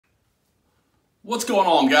What's going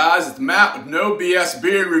on, guys? It's Matt with No BS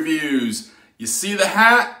Beard Reviews. You see the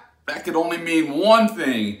hat? That could only mean one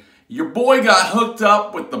thing. Your boy got hooked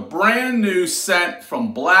up with the brand new scent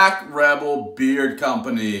from Black Rebel Beard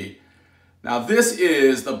Company. Now this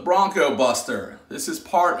is the Bronco Buster. This is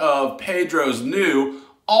part of Pedro's new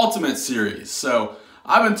Ultimate series. So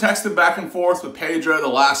I've been texting back and forth with Pedro the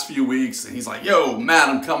last few weeks, and he's like, yo, Matt,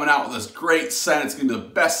 I'm coming out with this great scent. It's gonna be the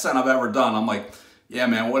best scent I've ever done. I'm like, yeah,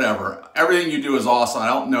 man, whatever. Everything you do is awesome. I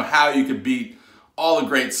don't know how you could beat all the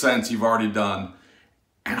great scents you've already done.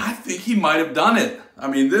 And I think he might have done it. I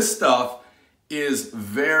mean, this stuff is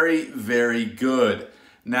very, very good.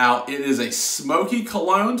 Now, it is a smoky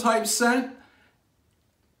cologne type scent.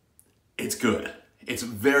 It's good. It's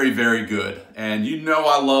very, very good. And you know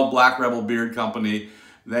I love Black Rebel Beard Company.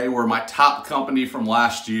 They were my top company from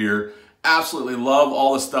last year. Absolutely love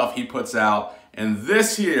all the stuff he puts out. And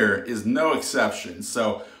this here is no exception.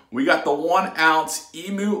 So we got the 1 ounce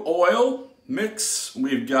emu oil mix.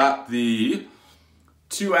 We've got the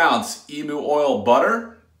 2 ounce emu oil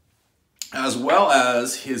butter, as well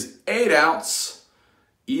as his 8 ounce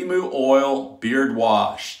emu oil beard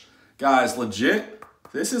wash. Guys, legit,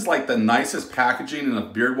 this is like the nicest packaging in a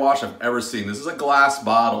beard wash I've ever seen. This is a glass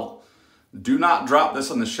bottle. Do not drop this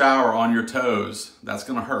in the shower on your toes. That's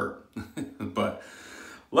gonna hurt. But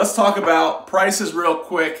let's talk about prices real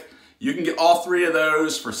quick. You can get all 3 of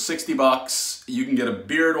those for 60 bucks. You can get a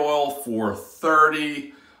beard oil for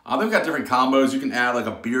 30. They've got different combos. You can add like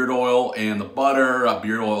a beard oil and the butter, a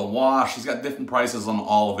beard oil and wash. He's got different prices on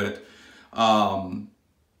all of it.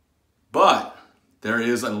 But there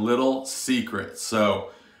is a little secret.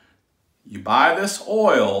 So you buy this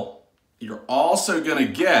oil, you're also gonna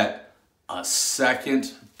get a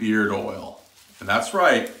second beard oil. And that's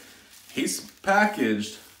right, he's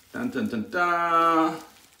packaged dun, dun, dun, dun,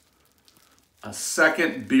 a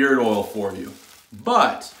second beard oil for you.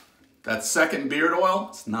 But that second beard oil,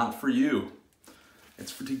 it's not for you.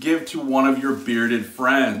 It's to give to one of your bearded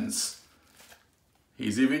friends.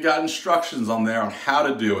 He's even got instructions on there on how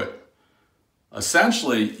to do it.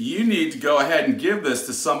 Essentially, you need to go ahead and give this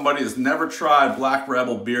to somebody that's never tried Black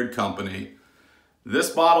Rebel Beard Company. This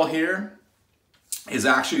bottle here is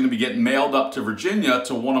actually going to be getting mailed up to Virginia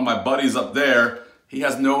to one of my buddies up there. He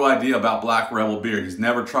has no idea about Black Rebel Beard. He's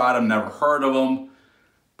never tried them, never heard of them,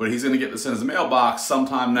 but he's gonna get this in his mailbox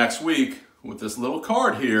sometime next week with this little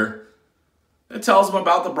card here that tells him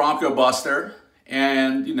about the Bronco Buster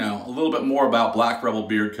and, you know, a little bit more about Black Rebel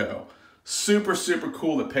Beard Co. Super, super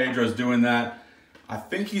cool that Pedro's doing that. I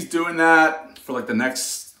think he's doing that for like the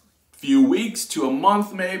next few weeks to a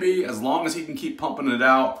month maybe. As long as he can keep pumping it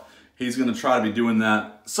out, he's gonna try to be doing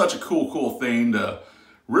that. Such a cool thing to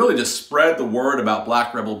really just spread the word about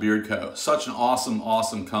Black Rebel Beard Co. Such an awesome,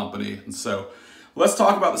 awesome company. And so let's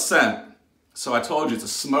talk about the scent. So I told you it's a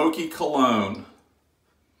smoky cologne.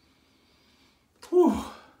 Whew.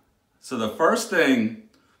 So the first thing,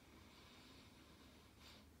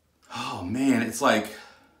 oh man, it's like,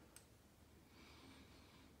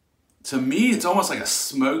 to me, it's almost like a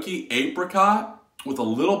smoky apricot with a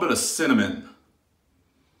little bit of cinnamon.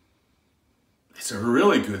 It's a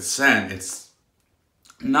really good scent. It's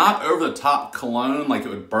not over the top cologne like it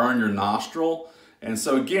would burn your nostril. And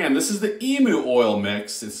so again, this is the emu oil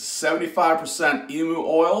mix. It's 75% emu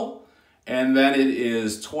oil, and then it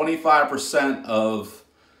is 25% of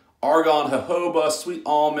argan, jojoba, sweet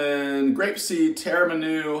almond, grapeseed,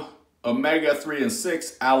 taramanu, omega-3 and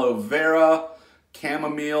 6, aloe vera,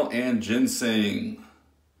 chamomile, and ginseng.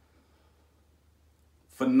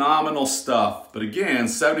 Phenomenal stuff. But again,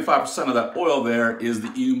 75% of that oil there is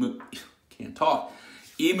the emu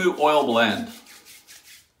oil blend.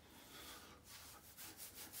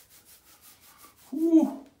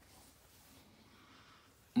 Whew.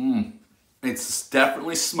 It's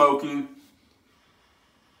definitely smoky.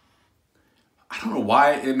 I don't know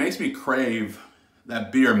why, it makes me crave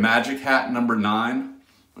that beer, Magic Hat number 9.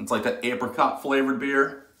 It's like that apricot flavored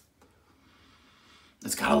beer.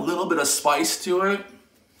 It's got a little bit of spice to it.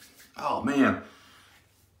 Oh man.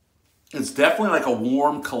 It's definitely like a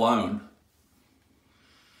warm cologne.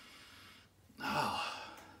 Oh.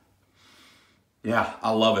 Yeah,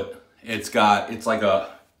 I love it. It's like a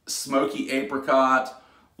smoky apricot,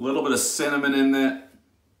 a little bit of cinnamon in it.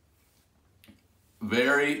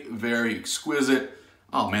 Very, very exquisite.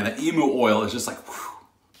 Oh man, the emu oil is just like, whew,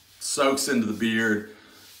 soaks into the beard.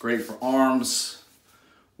 Great for arms.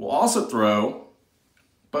 We'll also throw,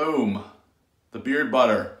 boom, the beard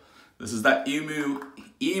butter. This is that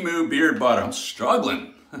emu beard butter. I'm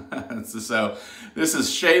struggling. So this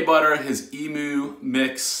is shea butter, his emu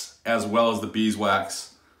mix, as well as the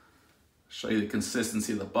beeswax. Show you the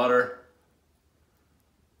consistency of the butter.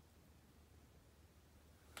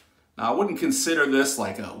 Now, I wouldn't consider this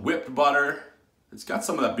like a whipped butter. It's got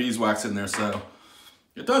some of that beeswax in there, so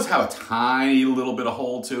it does have a tiny little bit of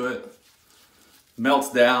hold to it.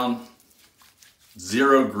 Melts down,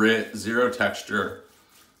 zero grit, zero texture.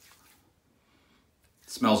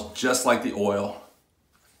 Smells just like the oil.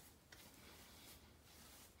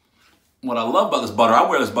 What I love about this butter, I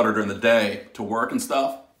wear this butter during the day to work and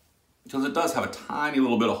stuff, because it does have a tiny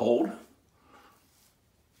little bit of hold.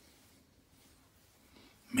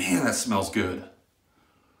 Man, that smells good.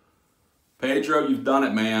 Pedro, you've done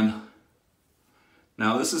it, man.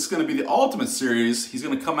 Now, this is going to be the Ultimate Series. He's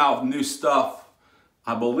going to come out with new stuff,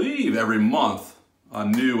 I believe, every month. A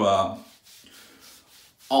new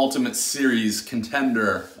Ultimate Series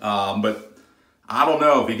contender. But I don't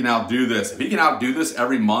know if he can outdo this. If he can outdo this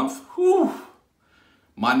every month, whew,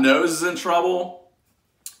 my nose is in trouble.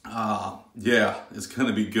 Yeah, it's going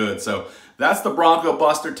to be good. So that's the Bronco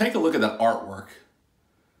Buster. Take a look at that artwork.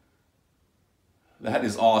 That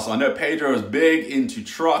is awesome. I know Pedro is big into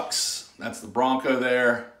trucks. That's the Bronco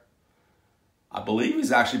there. I believe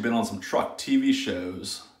he's actually been on some truck TV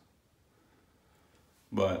shows.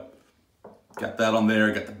 But got that on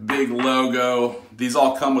there. Got the big logo. These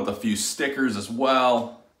all come with a few stickers as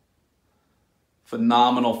well.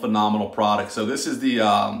 Phenomenal, phenomenal product. So this is the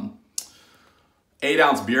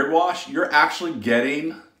 8-ounce beard wash. You're actually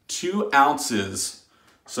getting 2 ounces.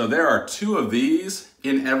 So there are 2 of these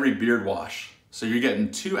in every beard wash. So you're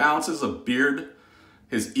getting 2 ounces of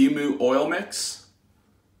his emu oil mix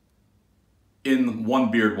in 1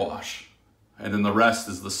 beard wash. And then the rest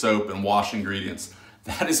is the soap and wash ingredients.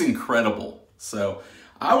 That is incredible. So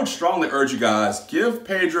I would strongly urge you guys, give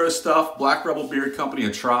Pedro's stuff, Black Rebel Beard Company,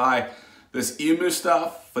 a try. This emu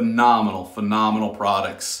stuff, phenomenal, phenomenal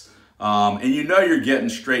products. And you know you're getting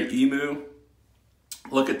straight emu.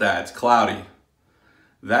 Look at that, it's cloudy.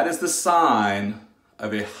 That is the sign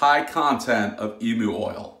of a high content of emu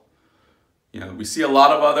oil. You know, we see a lot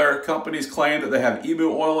of other companies claim that they have emu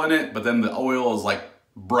oil in it, but then the oil is like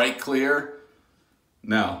bright clear.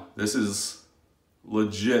 No, this is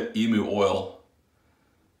legit emu oil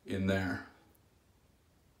in there.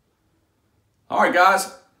 All right,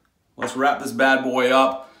 guys, let's wrap this bad boy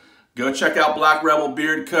up. Go check out Black Rebel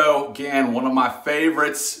Beard Co. Again, one of my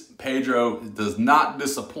favorites. Pedro does not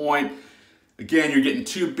disappoint. Again, you're getting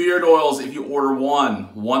 2 beard oils if you order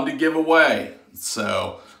 1 to give away.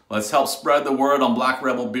 So let's help spread the word on Black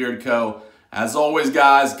Rebel Beard Co. As always,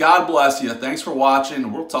 guys, God bless you. Thanks for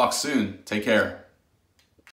watching. We'll talk soon. Take care.